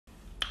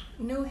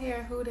New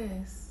hair, who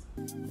this?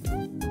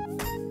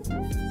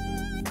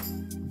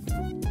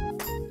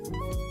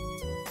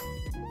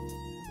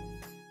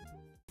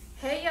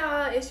 Hey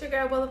y'all, it's your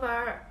girl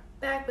Boulevard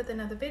back with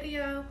another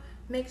video.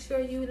 Make sure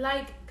you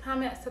like,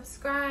 comment,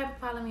 subscribe,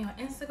 follow me on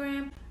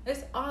Instagram.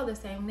 It's all the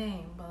same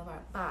name,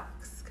 Boulevard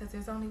Box, because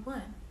there's only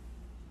one.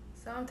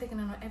 So I'm taking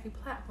it on every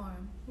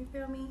platform. You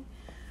feel me?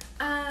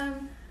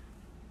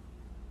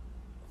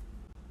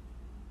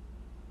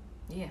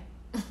 Yeah,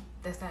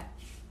 that's that.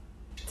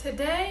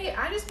 Today,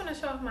 I just want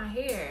to show off my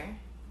hair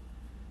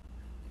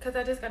because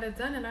I just got it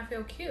done and I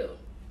feel cute.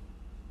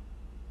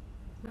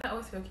 I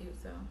always feel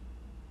cute, so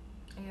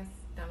I guess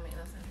that don't make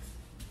no sense.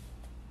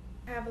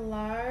 I have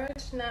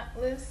large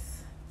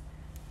knotless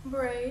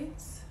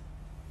braids.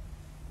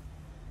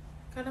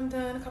 Got them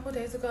done a couple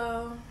days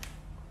ago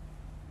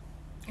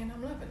and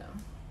I'm loving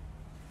them.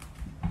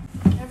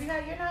 Have you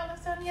got your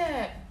knotless done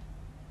yet?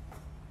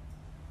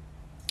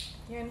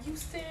 You're in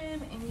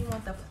Houston and you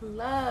want the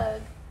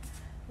plug,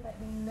 let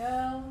me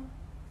know.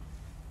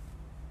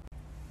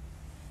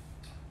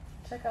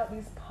 Check out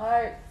these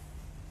parts.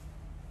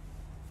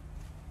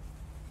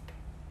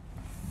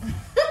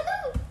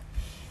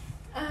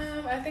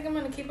 I think I'm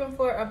gonna keep them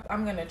for,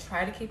 I'm gonna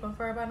try to keep them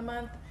for about a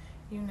month.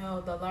 You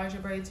know, the larger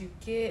braids you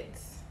get,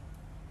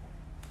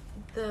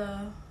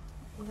 the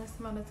less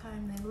amount of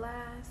time they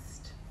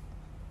last.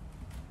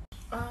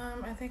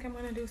 I think I'm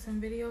gonna do some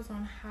videos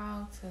on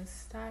how to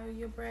style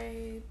your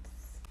braids.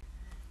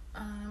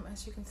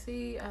 As you can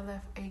see, I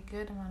left a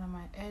good amount of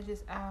my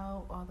edges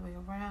out all the way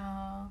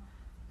around.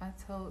 I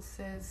told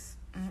sis,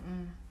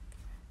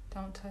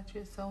 don't touch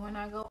it. So when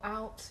I go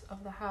out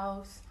of the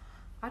house,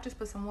 I just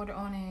put some water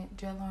on it,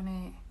 gel on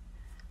it,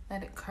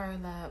 let it curl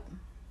up,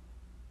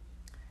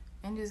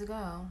 and just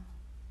go.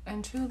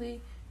 And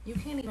truly, you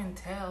can't even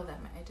tell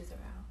that my edges are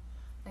out.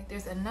 Like,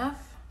 there's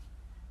enough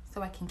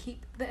so I can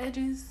keep the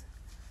edges,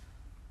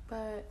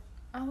 but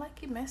I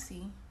like it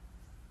messy.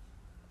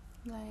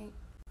 Like,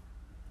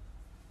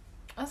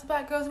 us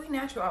black girls, we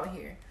natural out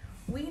here.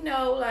 We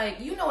know, like,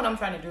 you know what I'm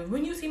trying to do.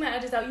 When you see my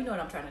edges out, you know what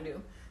I'm trying to do.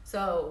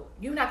 So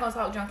you're not gonna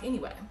talk junk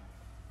anyway.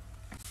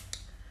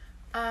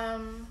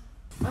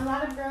 A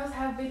lot of girls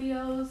have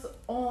videos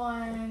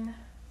on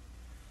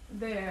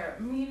their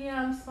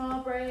medium,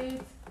 small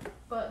braids,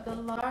 but the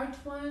large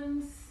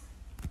ones,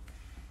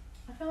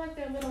 I feel like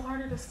they're a little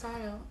harder to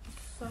style.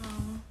 So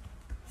I'm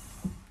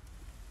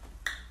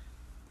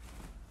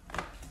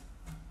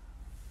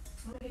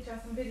gonna get y'all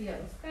some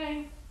videos,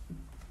 okay?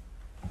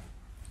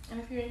 And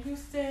if you're in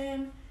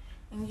Houston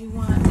and you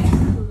want a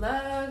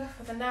plug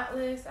for the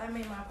knotless, I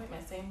made my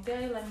appointment same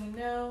day, let me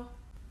know.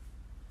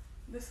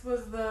 This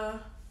was the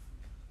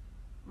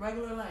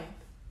regular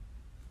length.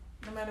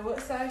 No matter what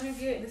size you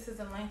get, this is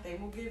the length they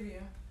will give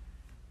you.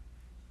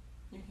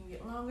 You can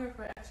get longer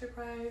for extra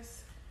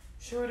price,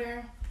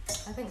 shorter.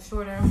 I think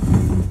shorter,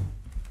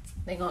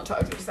 they gonna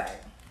charge you the same.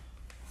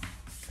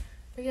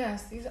 But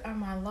yes, these are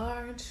my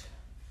large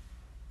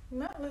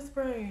knotless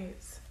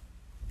braids.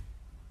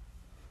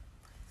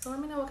 So let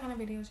me know what kind of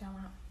videos y'all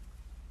want.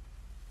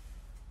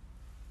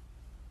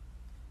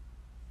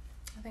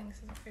 I think this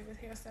is my favorite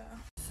hairstyle.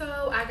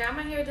 So I got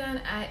my hair done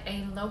at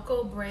a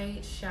local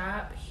braid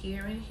shop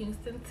here in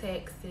Houston,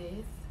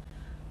 Texas.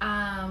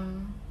 I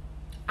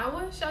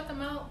would shout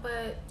them out,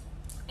 but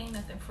ain't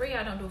nothing free.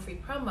 I don't do a free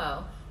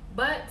promo.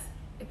 But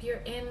if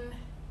you're in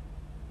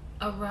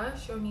a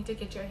rush or need to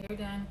get your hair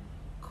done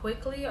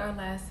quickly or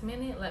last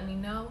minute, let me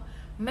know.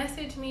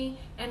 Message me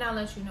and I'll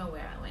let you know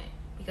where I went.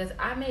 Because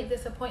I made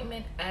this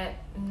appointment at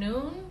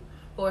noon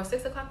for a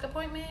 6 o'clock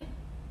appointment.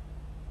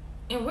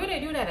 And where they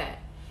do that at?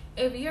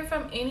 If you're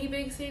from any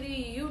big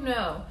city, you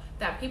know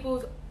that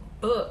people's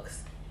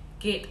books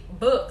get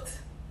booked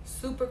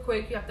super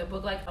quick. You have to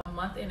book like a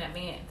month in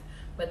advance.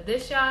 But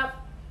this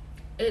shop,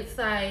 it's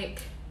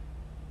like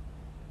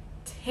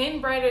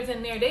 10 braiders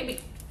in there. They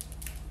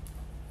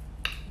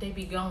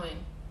be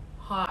going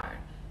hard.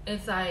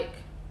 It's like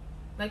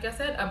I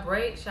said, a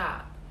braid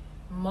shop.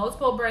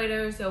 Multiple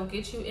braiders, they'll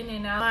get you in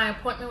and out. My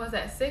appointment was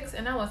at 6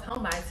 and I was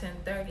home by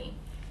 10:30.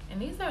 And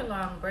these are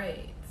long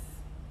braids.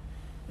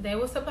 They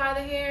will supply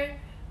the hair.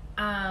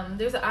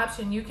 There's an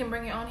option, you can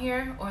bring your own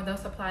hair or they'll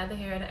supply the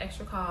hair at an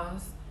extra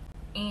cost.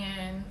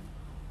 And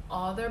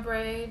all their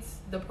braids,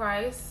 the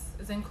price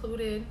is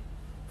included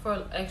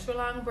for extra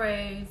long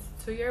braids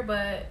to your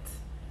butt.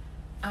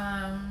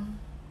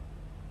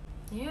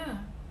 Yeah.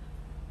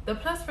 The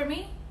plus for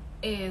me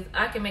is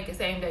I can make a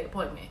same day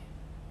appointment.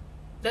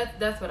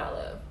 That's what I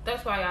love.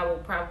 That's why I will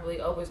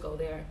probably always go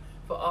there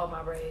for all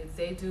my braids.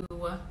 They do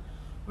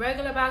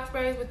regular box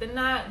braids with the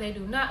knot. They do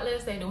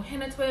knotless. They do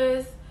henna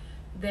twists.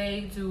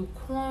 They do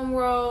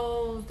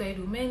cornrows. They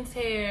do men's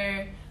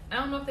hair. I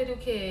don't know if they do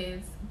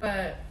kids,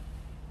 but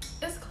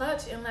it's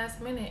clutch and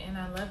last minute, and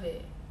I love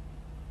it.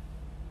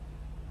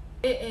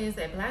 It is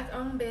a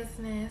black-owned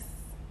business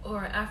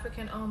or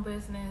African-owned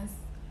business,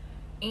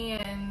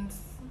 and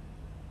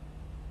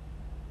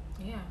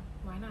yeah,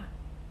 why not?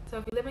 So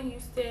if you live in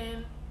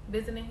Houston,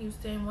 visiting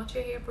Houston, want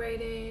your hair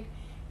braided,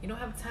 you don't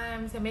have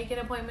time to make an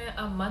appointment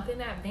a month in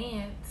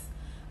advance,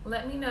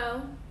 let me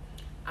know.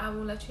 I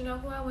will let you know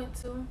who I went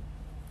to.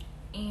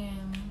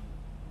 And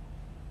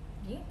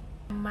yeah,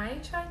 I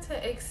might try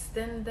to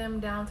extend them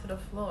down to the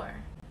floor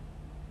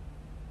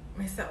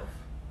myself.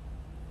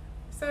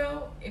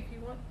 So if you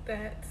want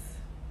that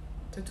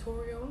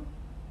tutorial,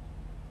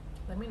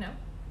 let me know.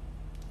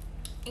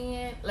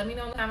 And let me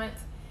know in the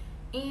comments.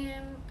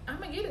 And I'm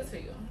gonna get it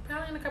to you.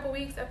 Probably in a couple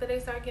weeks after they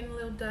start getting a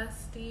little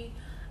dusty.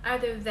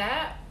 Either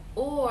that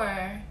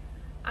or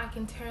I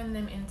can turn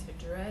them into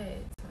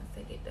dreads once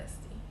they get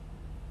dusty.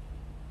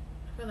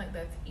 I feel like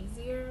that's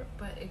easier,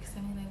 but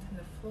extending them to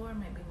the floor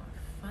might be more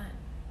fun.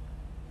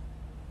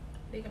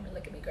 They're gonna be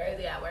looking at me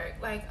crazy at work.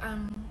 Like,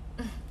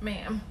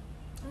 ma'am.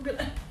 I'm be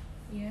like,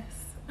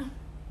 yes.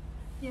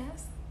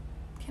 Yes.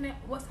 Can I,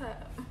 what's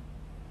up?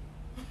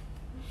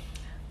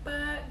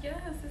 But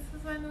yes, this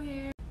is my new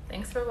hair.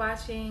 Thanks for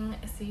watching.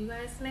 See you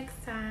guys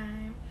next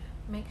time.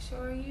 Make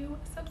sure you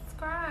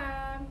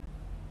subscribe.